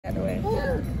By the way,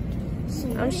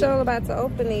 I'm sure about to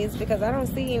open these because I don't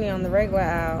see any on the regular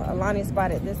aisle. Alani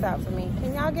spotted this out for me.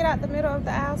 Can y'all get out the middle of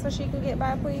the aisle so she can get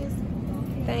by, please?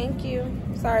 Thank you.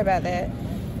 Sorry about that.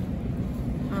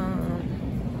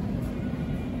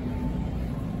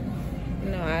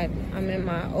 No, I'm in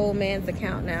my old man's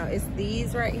account now. It's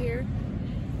these right here,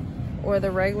 or the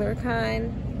regular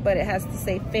kind, but it has to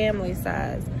say family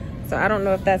size. So I don't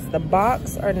know if that's the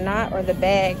box or not, or the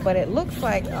bag, but it looks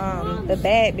like the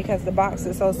bag because the box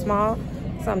is so small.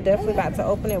 So I'm definitely about to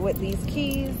open it with these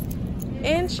keys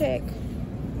and check.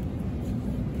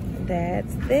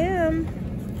 That's them.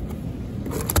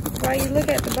 That's why you look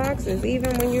at the boxes,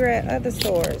 even when you're at other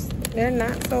stores. They're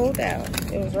not sold out.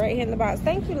 It was right here in the box.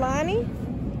 Thank you, Lonnie.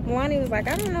 Lonnie was like,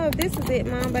 I don't know if this is it,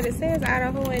 Mom, but it says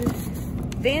Idaho and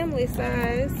family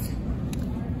size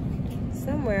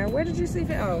somewhere. Where did you see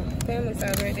it? Oh, family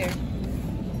size right there.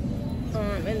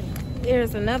 And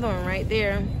there's another one right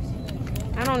there.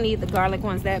 I don't need the garlic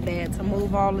ones that bad to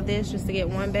move all of this just to get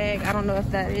one bag. I don't know if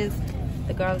that is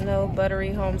the garlic. No,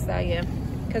 buttery home style, yeah.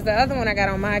 Because the other one I got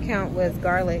on my account was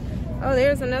garlic. Oh,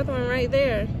 there's another one right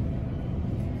there.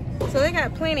 So they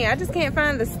got plenty. I just can't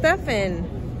find the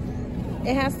stuffing.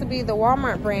 It has to be the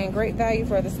Walmart brand. Great value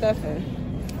for the stuffing.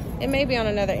 It may be on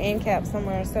another end cap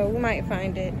somewhere, so we might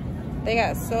find it. They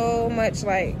got so much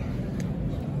like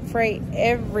freight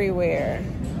everywhere.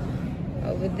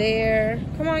 Over there.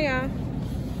 Come on, y'all.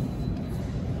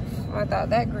 Oh, I thought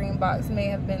that green box may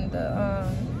have been the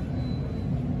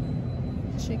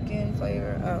chicken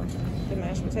flavor. Oh, the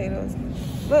mashed potatoes.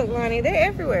 Look, Lonnie, they're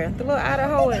everywhere. The little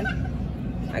Idahoan.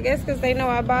 I guess because they know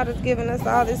Ibotta's giving us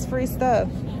all this free stuff.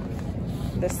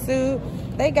 The soup.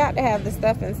 They got to have the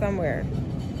stuffing somewhere.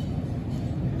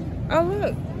 Oh,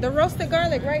 look. The roasted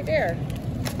garlic right there.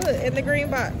 Look, in the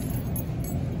green box.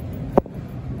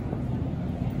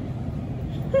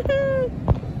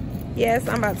 Yes,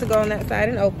 I'm about to go on that side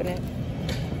and open it.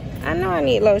 I know I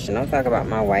need lotion. Don't talk about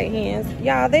my white hands.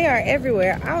 Y'all, they are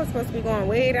everywhere. I was supposed to be going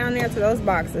way down there to those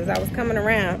boxes. I was coming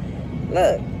around.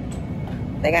 Look.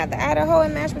 They got the Idaho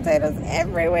and mashed potatoes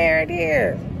everywhere in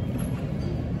here.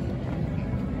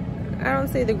 I don't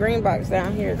see the green box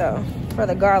down here though for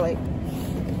the garlic.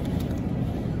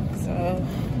 So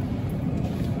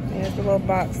there's the little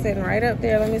box sitting right up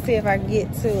there. Let me see if I can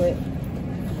get to it.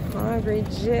 Hungry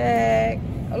Jack.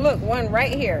 Oh, look, one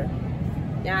right here.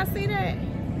 Y'all see that?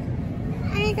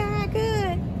 Ain't got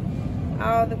good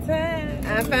all the time.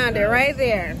 I found it right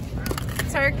there.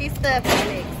 Turkey stuffing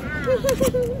mix.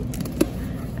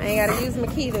 I ain't gotta use my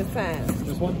key this time.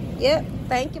 This one? Yep.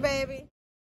 Thank you, baby.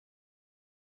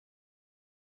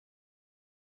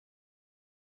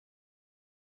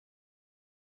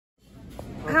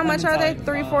 How much are they?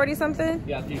 $3.40 something?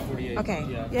 Yeah, $3.48.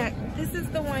 Okay. Yeah. This is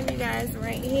the one, you guys,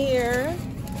 right here.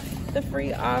 The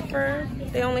free offer.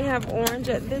 They only have orange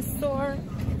at this store.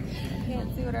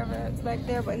 Can't see whatever it's back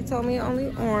there, but he told me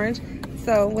only orange.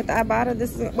 So with the Ibotta,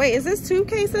 this is. Wait, is this 2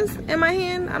 cases in my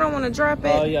hand? I don't want to drop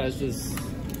it. Oh yeah, it's just.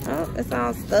 Oh, it's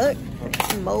all stuck.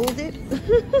 It's molded.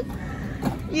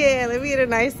 Yeah, let me get a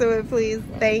nicer one, please.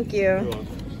 Thank you.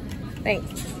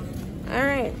 Thanks. All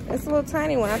right, it's a little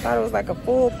tiny one. I thought it was like a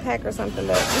full pack or something,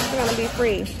 but this is gonna be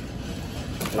free.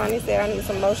 Lonnie said I need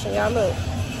some lotion. Y'all look.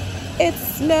 It's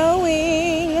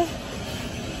snowing.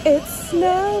 It's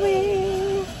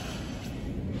snowing.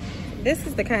 This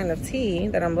is the kind of tea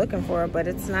that I'm looking for, but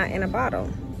it's not in a bottle.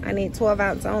 I need 12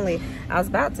 ounce only. I was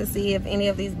about to see if any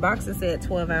of these boxes said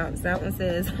 12 ounce. That one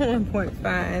says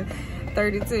 1.5,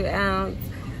 32 ounce.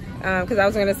 Because I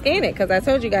was going to scan it, because I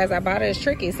told you guys Ibotta is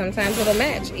tricky. Sometimes it'll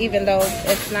match, even though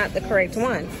it's not the correct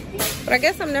one. But I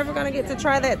guess I'm never going to get to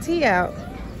try that tea out.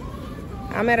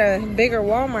 I'm at a bigger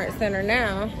Walmart center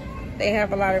now. They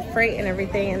have a lot of freight and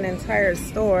everything in the entire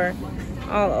store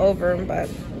all over. But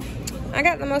I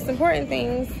got the most important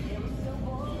things.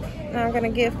 Now I'm going to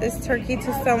give this turkey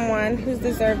to someone who's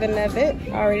deserving of it.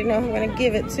 I already know who I'm going to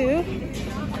give it to.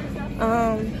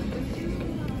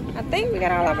 I think we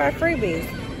got all of our freebies.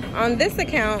 On this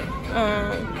account,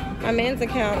 my man's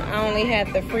account, I only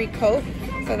had the free Coke,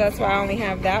 so that's why I only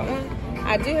have that one.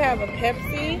 I do have a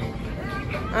Pepsi,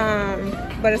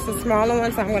 but it's a smaller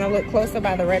one, so I'm going to look closer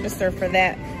by the register for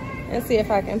that and see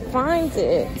if I can find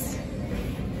it.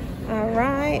 All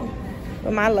right.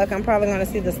 With my luck, I'm probably going to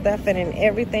see the stuffing and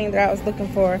everything that I was looking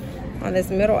for on this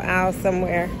middle aisle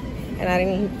somewhere, and I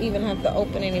didn't even have to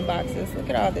open any boxes. Look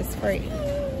at all this freight.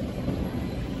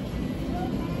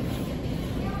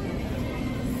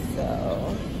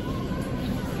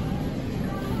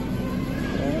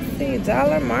 Let's see,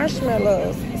 dollar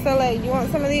marshmallows. So, like, you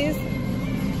want some of these?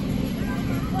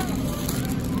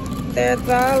 They're $1.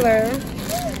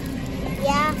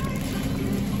 Yeah.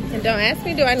 And don't ask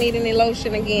me, do I need any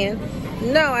lotion again?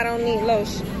 No, I don't need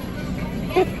lotion.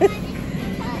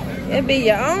 It be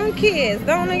your own kids,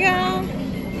 don't it, y'all?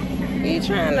 You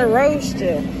trying to roast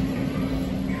you.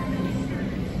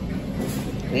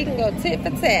 We can go tit for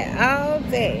tat all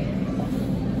day.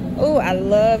 Oh, I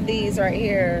love these right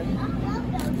here.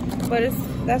 But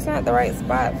that's not the right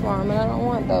spot for them, and I don't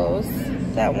want those.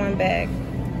 That one bag.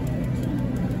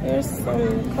 Here's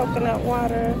some coconut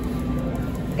water.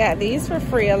 Got these for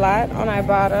free a lot on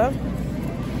Ibotta.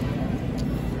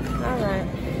 All right.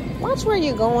 Watch where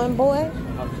you going, boy.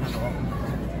 Go to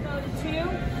 2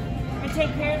 and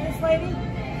take care of this lady.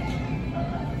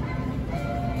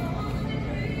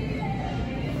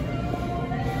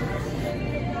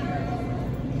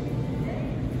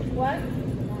 What?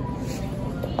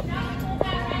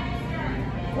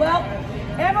 Well,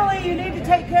 Emily, you need to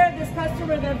take care of this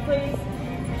customer then, please.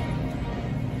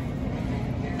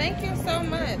 Thank you so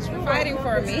much for fighting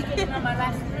for me.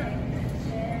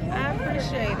 I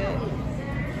appreciate it.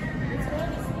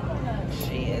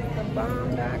 She is the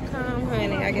bomb.com,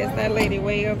 honey. I guess that lady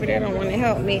way over there don't want to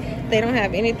help me. They don't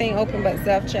have anything open but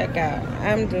self-checkout.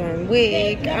 I'm doing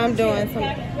wig. I'm doing some.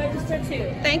 Register 2.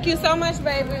 Thank you so much,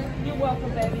 baby. You're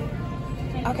welcome, baby.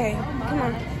 Okay, come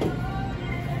on.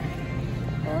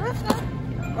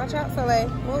 Watch out, Soleil.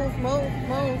 Move, move,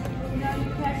 move. Now you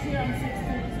cashier on 16.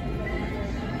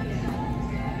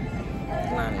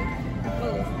 Come on,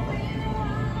 move.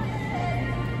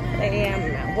 Hey, I'm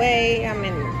in my way. I'm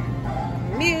in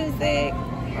music.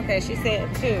 Okay, she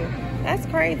said 2. That's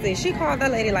crazy. She called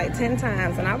that lady like 10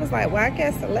 times, and I was like, well, I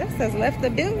guess Celeste has left the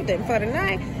building for the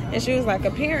night. And she was like,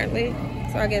 apparently.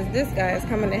 So I guess this guy is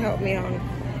coming to help me on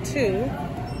 2.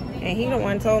 And he the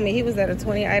one told me he was at a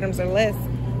 20 items or less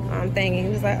thing. And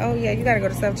he was like, oh, yeah, you got to go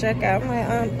to self-checkout. I'm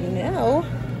like, no.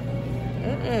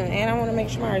 And I want to make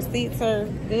sure my receipts are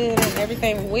good and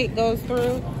everything WIC goes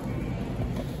through.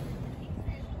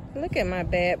 Look at my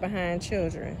bad behind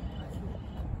children.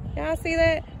 Y'all see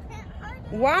that?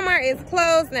 Walmart is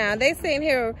closed now. They sitting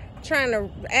here trying to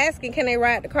asking, can they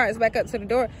ride the carts back up to the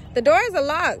door? The doors are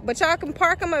locked, but y'all can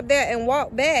park them up there and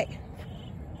walk back.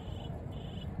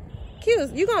 Q,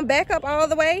 you gonna back up all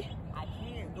the way? I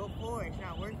can't go forward. It's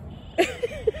not working.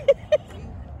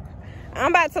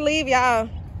 I'm about to leave, y'all.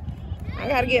 I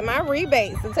gotta get my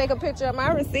rebates and take a picture of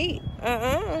my receipt.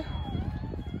 Hi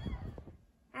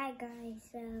guys,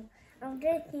 I'm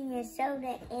drinking a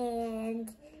soda and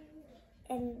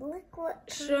look what.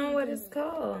 Show them what it's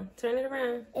called. Turn it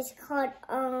around. It's called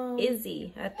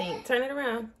Izzy, I think. Turn it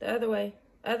around. The other way.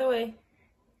 Other way.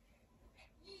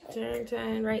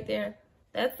 Turn right there.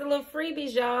 That's the little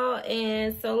freebies, y'all.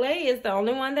 And Soleil is the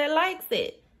only one that likes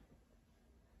it.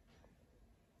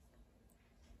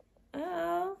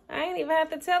 Oh, I ain't even have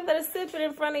to tell her to sip it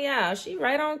in front of y'all. She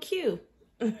right on cue.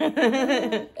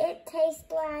 It tastes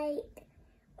like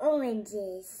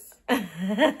oranges.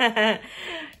 Y'all,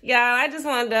 I just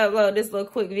wanted to upload this little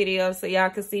quick video so y'all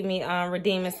can see me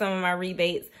redeeming some of my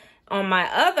rebates on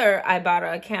my other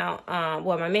Ibotta account.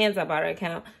 Well, my man's Ibotta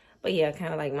account. But yeah,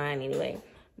 kind of like mine anyway.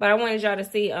 But I wanted y'all to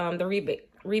see the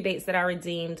rebates that I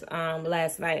redeemed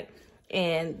last night.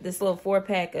 And this little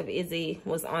 4-pack of Izzy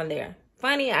was on there.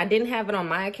 Funny, I didn't have it on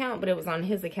my account, but it was on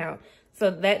his account.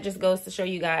 So that just goes to show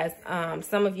you guys,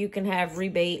 some of you can have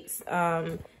rebates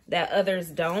that others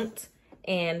don't.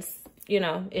 And, you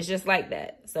know, it's just like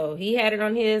that. So he had it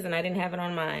on his and I didn't have it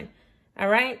on mine. All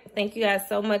right. Thank you guys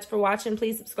so much for watching.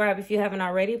 Please subscribe if you haven't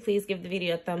already. Please give the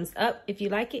video a thumbs up if you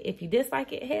like it. If you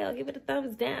dislike it, hell, give it a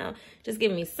thumbs down. Just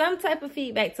give me some type of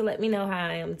feedback to let me know how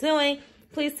I am doing.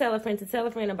 Please tell a friend to tell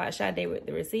a friend about Sade with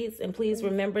the receipts. And please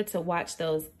remember to watch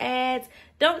those ads.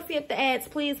 Don't skip the ads.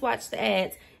 Please watch the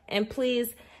ads. And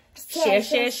please share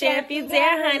if you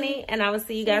dare, honey. And I will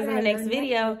see you guys in the next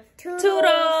video.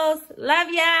 Toodles.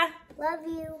 Love ya. Love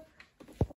you.